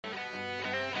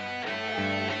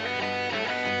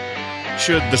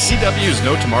Should the CW's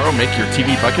No Tomorrow make your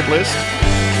TV bucket list?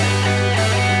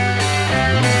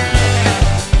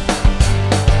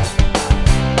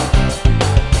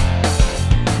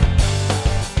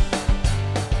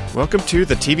 Welcome to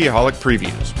the TVaholic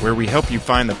Previews, where we help you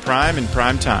find the prime in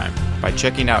prime time by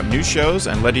checking out new shows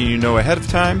and letting you know ahead of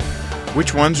time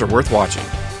which ones are worth watching.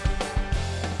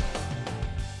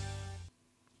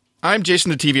 I'm Jason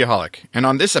the TVaholic, and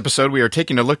on this episode we are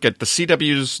taking a look at the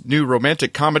CW's new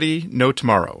romantic comedy, No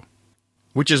Tomorrow,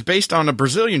 which is based on a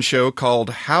Brazilian show called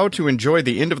How to Enjoy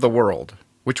the End of the World,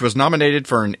 which was nominated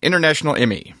for an International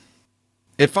Emmy.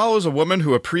 It follows a woman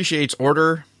who appreciates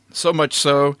order, so much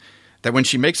so that when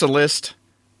she makes a list,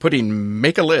 putting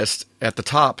 "make a list" at the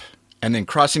top and then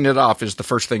crossing it off is the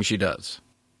first thing she does.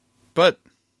 But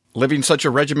living such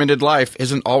a regimented life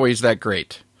isn't always that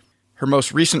great. Her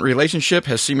most recent relationship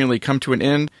has seemingly come to an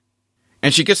end,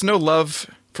 and she gets no love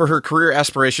for her career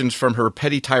aspirations from her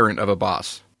petty tyrant of a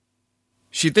boss.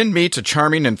 She then meets a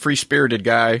charming and free-spirited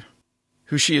guy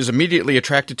who she is immediately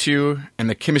attracted to, and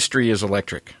the chemistry is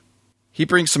electric. He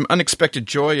brings some unexpected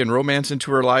joy and romance into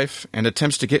her life and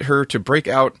attempts to get her to break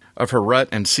out of her rut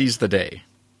and seize the day.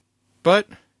 But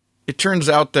it turns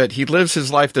out that he lives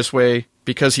his life this way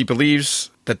because he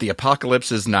believes that the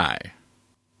apocalypse is nigh,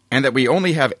 and that we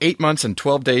only have 8 months and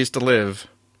 12 days to live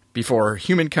before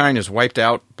humankind is wiped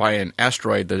out by an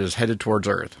asteroid that is headed towards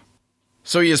Earth.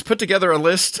 So he has put together a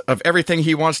list of everything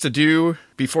he wants to do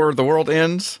before the world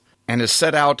ends, and has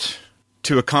set out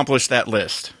to accomplish that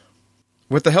list.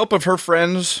 With the help of her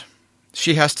friends,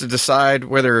 she has to decide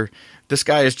whether this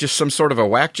guy is just some sort of a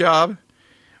whack job,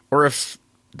 or if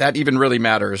that even really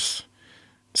matters,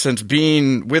 since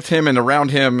being with him and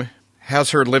around him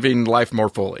has her living life more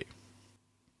fully.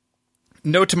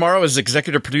 No Tomorrow is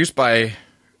executive produced by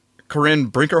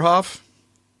Corinne Brinkerhoff,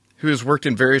 who has worked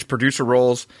in various producer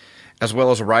roles, as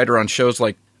well as a writer on shows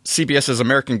like CBS's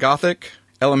American Gothic,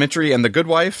 Elementary, and The Good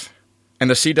Wife, and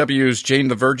the CW's Jane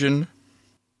the Virgin.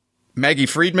 Maggie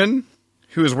Friedman,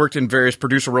 who has worked in various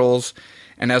producer roles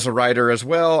and as a writer as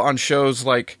well on shows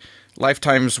like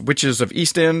Lifetime's Witches of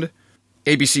East End,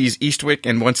 ABC's Eastwick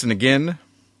and Once and Again,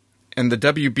 and the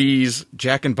WB's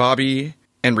Jack and Bobby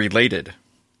and Related.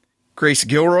 Grace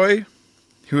Gilroy,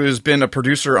 who has been a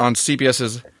producer on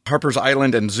CBS's Harper's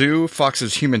Island and Zoo,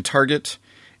 Fox's Human Target,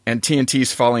 and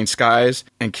TNT's Falling Skies,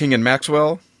 and King and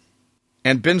Maxwell.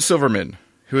 And Ben Silverman,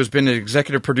 who has been an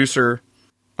executive producer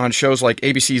on shows like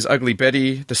ABC's Ugly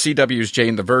Betty, the CW's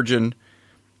Jane the Virgin,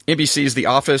 NBC's The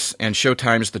Office, and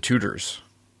Showtime's The Tudors.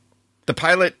 The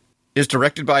pilot is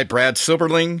directed by Brad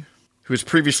Silberling, who has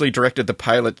previously directed the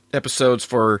pilot episodes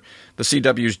for the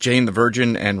CW's Jane the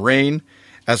Virgin and Rain,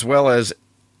 as well as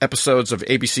episodes of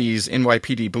ABC's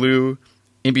NYPD Blue,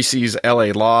 NBC's LA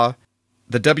Law,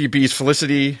 the WB's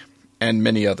Felicity, and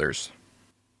many others.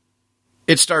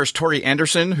 It stars Tori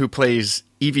Anderson, who plays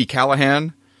Evie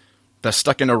Callahan, the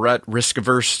stuck-in-a-rut,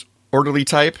 risk-averse, orderly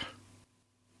type.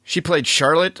 She played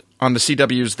Charlotte on the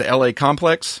CW's The LA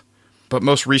Complex, but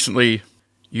most recently,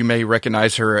 you may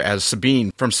recognize her as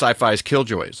Sabine from Sci-Fi's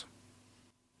Killjoys.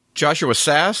 Joshua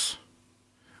Sass,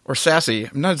 or Sassy,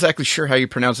 I'm not exactly sure how you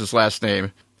pronounce his last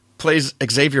name, plays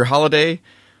Xavier Holiday,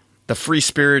 the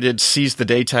free-spirited,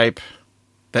 seize-the-day type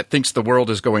that thinks the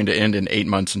world is going to end in 8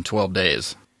 months and 12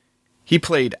 days. He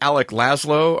played Alec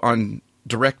Laszlo on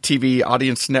DirecTV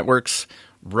Audience Network's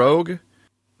Rogue,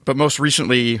 but most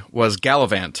recently was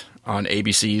Gallivant on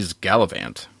ABC's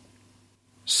Gallivant.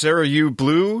 Sarah Yu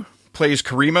Blue plays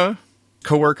Karima,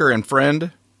 coworker and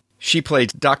friend. She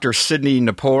played Dr. Sydney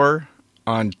Napor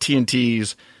on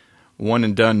TNT's One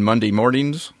and Done Monday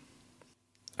Mornings.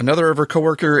 Another of her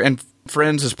coworker and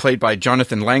friends is played by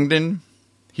Jonathan Langdon.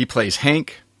 He plays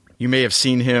Hank. You may have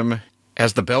seen him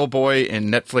as the bellboy in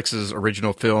Netflix's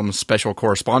original film Special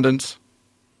Correspondence.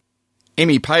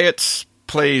 Amy Pyatt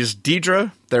plays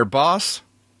Deidre, their boss.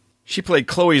 She played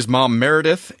Chloe's mom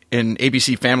Meredith in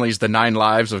ABC Family's The 9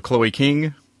 Lives of Chloe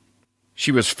King.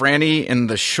 She was Franny in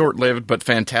the short-lived but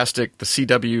fantastic The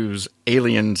CW's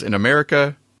Aliens in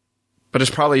America, but is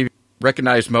probably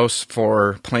recognized most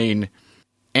for playing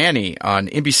Annie on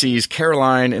NBC's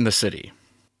Caroline in the City.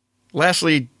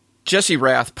 Lastly, Jesse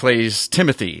Rath plays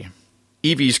Timothy,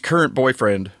 Evie's current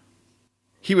boyfriend.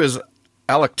 He was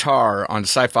Alec Tarr on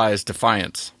Sci-Fi's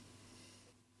Defiance.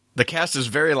 The cast is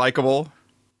very likable,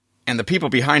 and the people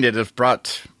behind it have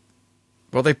brought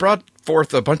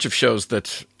forth a bunch of shows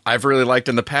that I've really liked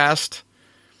in the past,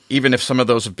 even if some of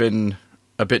those have been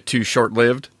a bit too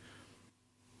short-lived.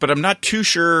 But I'm not too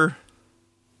sure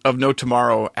of No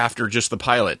Tomorrow after just the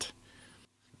pilot.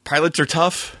 Pilots are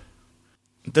tough.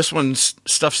 This one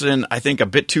stuffs in, I think, a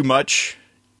bit too much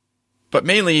But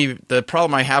mainly, the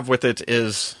problem I have with it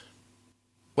is,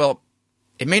 well,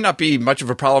 it may not be much of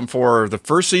a problem for the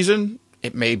first season.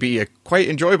 It may be a quite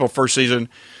enjoyable first season.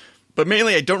 But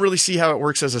mainly, I don't really see how it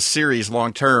works as a series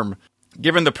long term.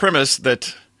 Given the premise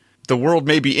that the world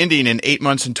may be ending in 8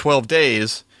 months and 12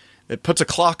 days, it puts a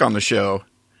clock on the show.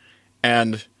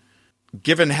 And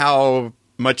given how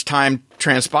much time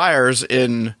transpires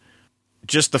in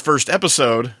just the first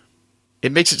episode,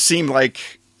 it makes it seem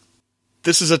like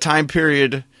this is a time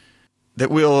period that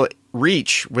we'll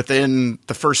reach within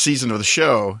the first season of the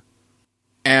show.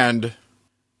 And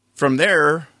from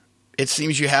there, it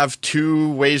seems you have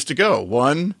two ways to go.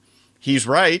 One, he's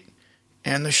right,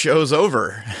 and the show's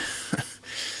over.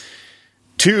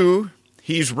 Two,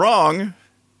 he's wrong,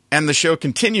 and the show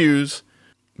continues.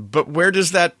 But where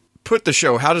does that put the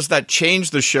show? How does that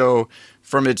change the show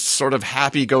from its sort of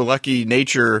happy-go-lucky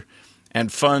nature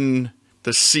and fun,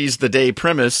 the seize-the-day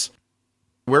premise?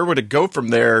 Where would it go from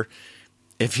there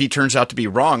if he turns out to be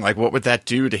wrong? Like, what would that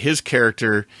do to his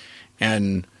character?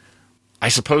 And I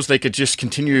suppose they could just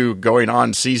continue going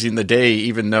on seizing the day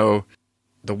even though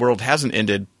the world hasn't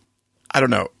ended. I don't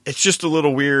know. It's just a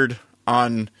little weird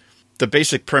on the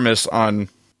basic premise on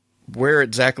where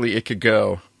exactly it could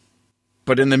go.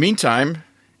 But in the meantime,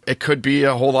 it could be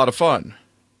a whole lot of fun.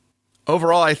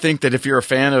 Overall, I think that if you're a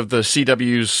fan of the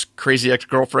CW's Crazy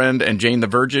Ex-Girlfriend and Jane the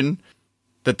Virgin,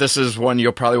 that this is one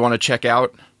you'll probably want to check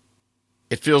out.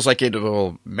 It feels like it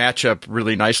will match up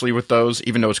really nicely with those,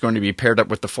 even though it's going to be paired up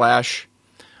with The Flash.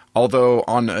 Although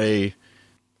on a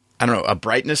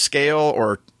brightness scale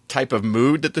or type of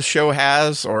mood that the show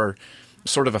has, or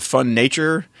sort of a fun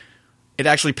nature, it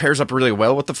actually pairs up really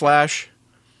well with The Flash.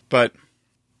 But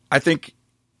I think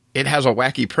it has a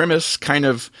wacky premise, kind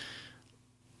of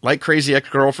like Crazy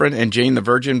Ex-Girlfriend and Jane the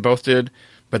Virgin both did,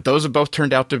 but those have both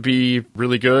turned out to be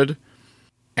really good.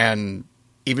 And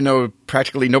even though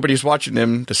practically nobody's watching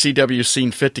them, the CW's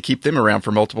seen fit to keep them around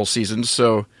for multiple seasons,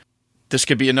 so this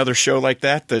could be another show like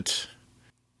that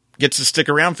gets to stick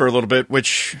around for a little bit,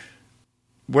 which,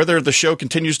 whether the show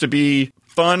continues to be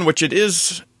fun, which it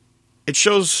is, it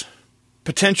shows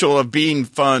potential of being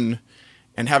fun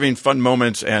and having fun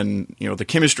moments, and, you know, the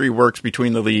chemistry works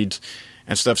between the leads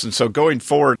and stuff. And so going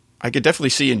forward, I could definitely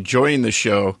see enjoying the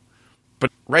show.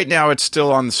 But right now it's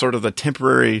still on sort of the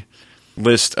temporary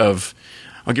list of,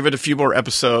 I'll give it a few more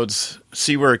episodes,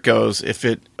 see where it goes. If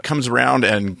it comes around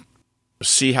and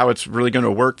see how it's really going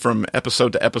to work from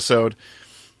episode to episode,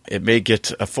 it may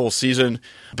get a full season.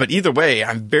 But either way,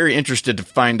 I'm very interested to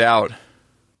find out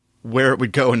where it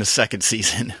would go in the second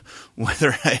season,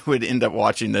 whether I would end up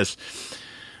watching this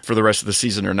for the rest of the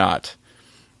season or not.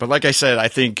 But like I said, I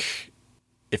think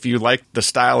if you like the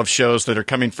style of shows that are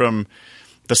coming from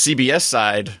the CBS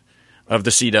side of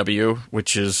the CW,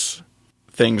 which is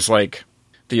things like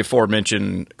the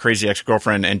aforementioned Crazy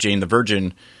Ex-Girlfriend and Jane the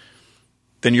Virgin,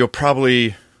 then you'll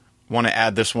probably want to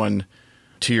add this one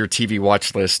to your TV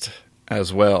watch list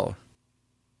as well.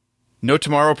 No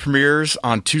Tomorrow premieres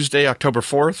on Tuesday, October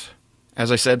 4th.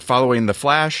 As I said, following The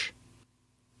Flash.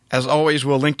 As always,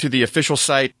 we'll link to the official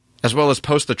site as well as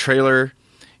post the trailer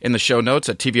in the show notes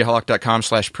at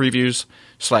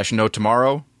tvaholic.com/previews/No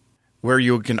Tomorrow, where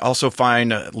you can also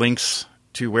find links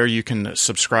to where you can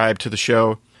subscribe to the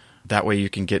show. That way you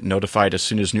can get notified as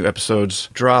soon as new episodes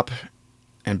drop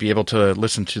and be able to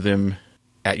listen to them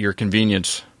at your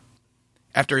convenience.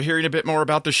 After hearing a bit more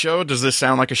about the show, does this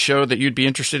sound like a show that you'd be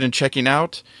interested in checking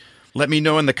out? Let me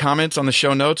know in the comments on the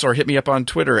show notes, or hit me up on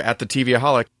Twitter at the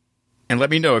TVaholic, and let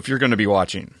me know if you're going to be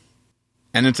watching.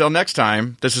 And until next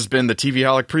time, this has been the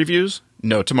TVaholic Previews.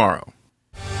 No Tomorrow.